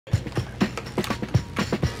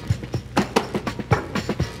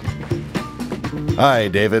Hi,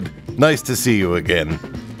 David. Nice to see you again.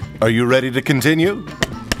 Are you ready to continue?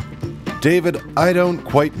 David, I don't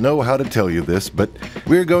quite know how to tell you this, but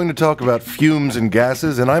we're going to talk about fumes and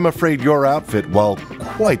gases, and I'm afraid your outfit, while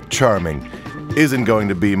quite charming, isn't going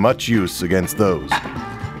to be much use against those.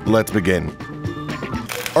 Let's begin.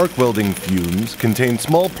 Arc welding fumes contain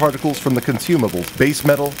small particles from the consumables, base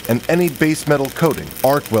metal, and any base metal coating.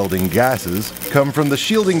 Arc welding gases come from the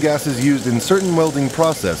shielding gases used in certain welding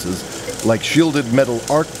processes, like shielded metal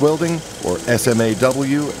arc welding, or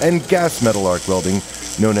SMAW, and gas metal arc welding,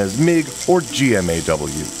 known as MIG or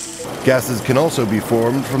GMAW. Gases can also be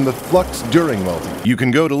formed from the flux during welding. You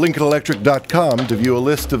can go to lincolnelectric.com to view a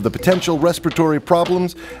list of the potential respiratory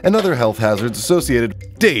problems and other health hazards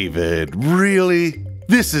associated. David, really?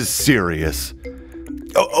 This is serious.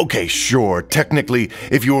 Okay, sure, technically,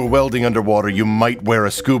 if you were welding underwater, you might wear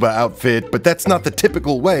a scuba outfit, but that's not the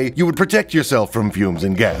typical way you would protect yourself from fumes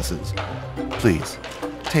and gases. Please,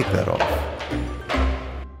 take that off.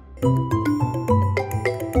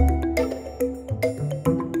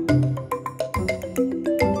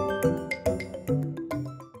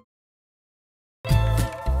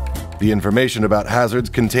 The information about hazards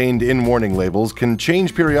contained in warning labels can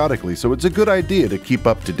change periodically, so it's a good idea to keep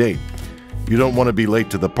up to date. You don't want to be late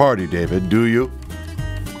to the party, David, do you?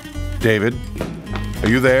 David? Are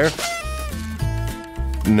you there?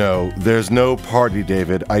 No, there's no party,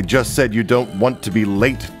 David. I just said you don't want to be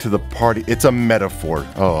late to the party. It's a metaphor.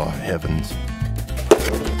 Oh, heavens.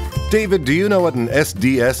 David, do you know what an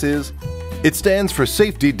SDS is? It stands for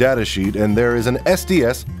Safety Data Sheet, and there is an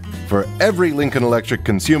SDS for every Lincoln Electric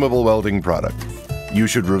consumable welding product. You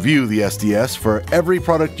should review the SDS for every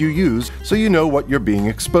product you use so you know what you're being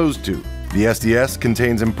exposed to. The SDS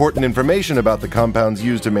contains important information about the compounds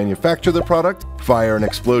used to manufacture the product, fire and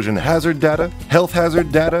explosion hazard data, health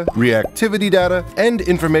hazard data, reactivity data, and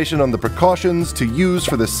information on the precautions to use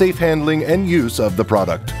for the safe handling and use of the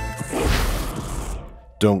product.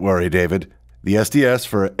 Don't worry, David. The SDS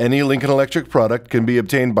for any Lincoln Electric product can be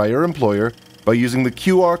obtained by your employer by using the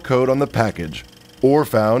QR code on the package, or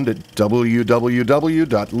found at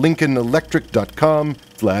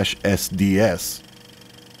www.lincolnelectric.com/SDS.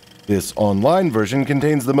 This online version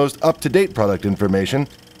contains the most up-to-date product information,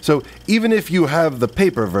 so even if you have the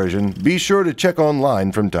paper version, be sure to check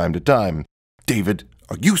online from time to time. David,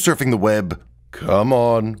 are you surfing the web? Come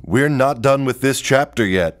on, we're not done with this chapter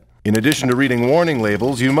yet. In addition to reading warning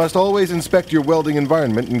labels, you must always inspect your welding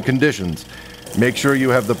environment and conditions. Make sure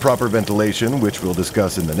you have the proper ventilation, which we'll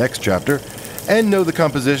discuss in the next chapter, and know the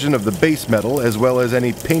composition of the base metal as well as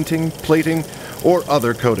any painting, plating, or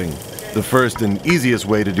other coating. The first and easiest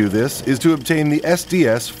way to do this is to obtain the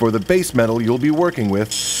SDS for the base metal you'll be working with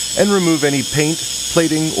and remove any paint,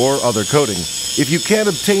 plating, or other coating. If you can't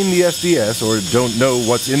obtain the SDS or don't know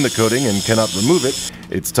what's in the coating and cannot remove it,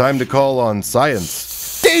 it's time to call on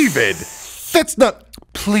science. David! That's not...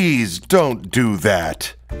 Please don't do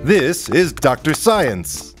that. This is Dr.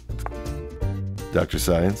 Science. Dr.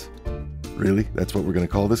 Science? Really? That's what we're going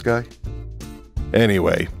to call this guy?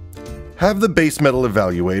 Anyway, have the base metal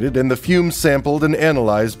evaluated and the fumes sampled and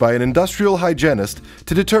analyzed by an industrial hygienist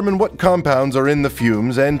to determine what compounds are in the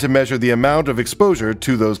fumes and to measure the amount of exposure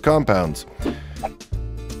to those compounds.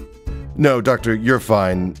 No, Doctor, you're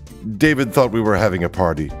fine. David thought we were having a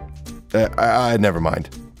party. Never mind.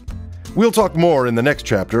 We'll talk more in the next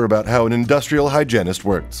chapter about how an industrial hygienist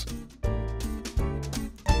works.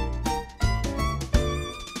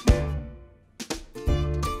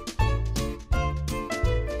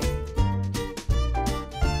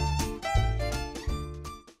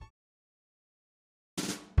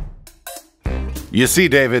 You see,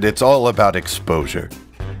 David, it's all about exposure.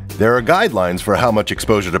 There are guidelines for how much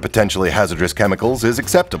exposure to potentially hazardous chemicals is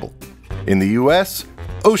acceptable. In the U.S.,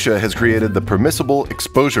 OSHA has created the Permissible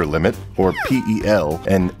Exposure Limit, or PEL,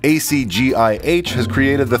 and ACGIH has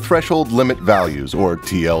created the Threshold Limit Values, or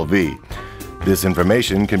TLV. This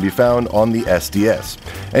information can be found on the SDS,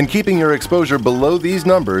 and keeping your exposure below these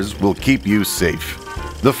numbers will keep you safe.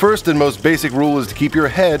 The first and most basic rule is to keep your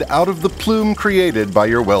head out of the plume created by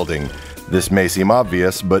your welding. This may seem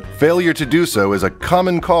obvious, but failure to do so is a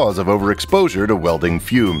common cause of overexposure to welding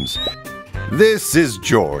fumes. This is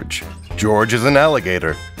George. George is an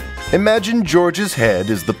alligator. Imagine George's head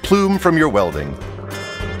is the plume from your welding.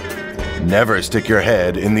 Never stick your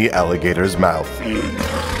head in the alligator's mouth.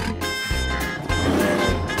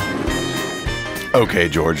 Okay,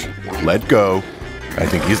 George, let go. I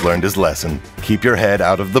think he's learned his lesson. Keep your head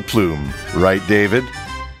out of the plume. Right, David?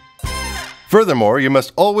 Furthermore, you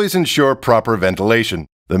must always ensure proper ventilation.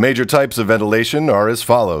 The major types of ventilation are as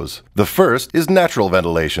follows. The first is natural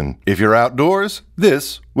ventilation. If you're outdoors,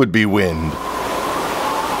 this would be wind.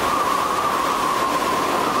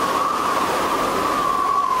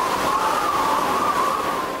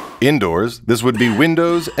 Indoors, this would be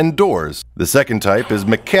windows and doors. The second type is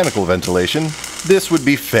mechanical ventilation. This would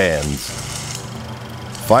be fans.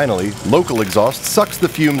 Finally, local exhaust sucks the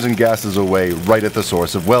fumes and gases away right at the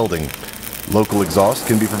source of welding. Local exhaust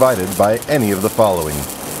can be provided by any of the following: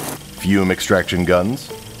 fume extraction guns,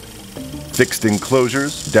 fixed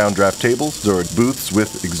enclosures, downdraft tables, or booths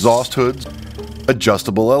with exhaust hoods,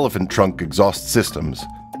 adjustable elephant trunk exhaust systems.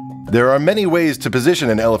 There are many ways to position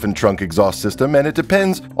an elephant trunk exhaust system, and it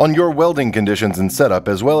depends on your welding conditions and setup,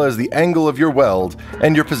 as well as the angle of your weld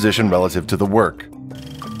and your position relative to the work.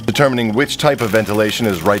 Determining which type of ventilation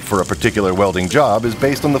is right for a particular welding job is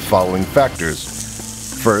based on the following factors.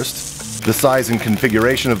 First, the size and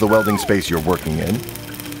configuration of the welding space you're working in.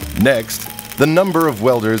 Next, the number of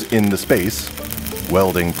welders in the space,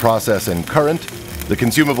 welding process and current, the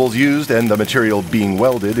consumables used and the material being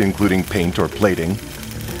welded, including paint or plating.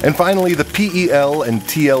 And finally, the PEL and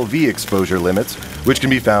TLV exposure limits, which can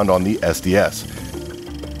be found on the SDS.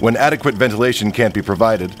 When adequate ventilation can't be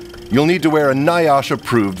provided, you'll need to wear a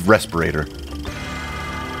NIOSH-approved respirator.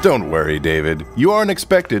 Don't worry, David. You aren't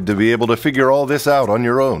expected to be able to figure all this out on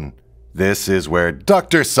your own. This is where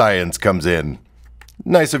Dr. Science comes in.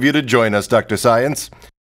 Nice of you to join us, Dr. Science.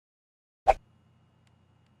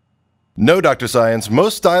 No, Dr. Science,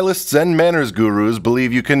 most stylists and manners gurus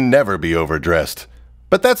believe you can never be overdressed.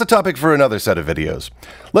 But that's a topic for another set of videos.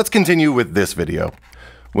 Let's continue with this video.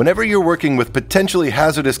 Whenever you're working with potentially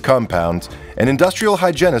hazardous compounds, an industrial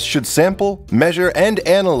hygienist should sample, measure, and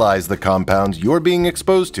analyze the compounds you're being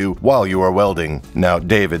exposed to while you are welding. Now,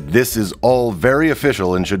 David, this is all very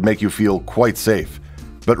official and should make you feel quite safe.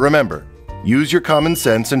 But remember, use your common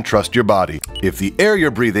sense and trust your body. If the air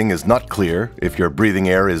you're breathing is not clear, if your breathing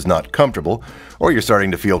air is not comfortable, or you're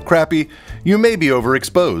starting to feel crappy, you may be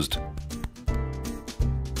overexposed.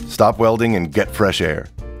 Stop welding and get fresh air.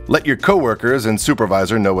 Let your coworkers and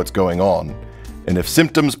supervisor know what's going on. And if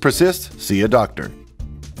symptoms persist, see a doctor.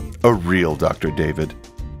 A real doctor, David.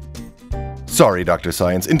 Sorry, Dr.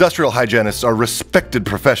 Science. Industrial hygienists are respected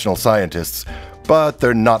professional scientists, but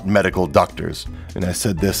they're not medical doctors. And I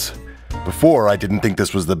said this before, I didn't think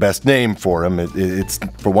this was the best name for him. It's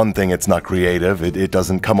for one thing, it's not creative. It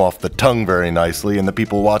doesn't come off the tongue very nicely, and the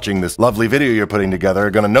people watching this lovely video you're putting together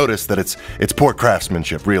are going to notice that it's poor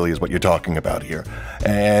craftsmanship, really, is what you're talking about here.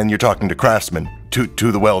 And you're talking to craftsmen, to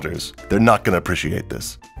the welders. They're not going to appreciate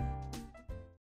this.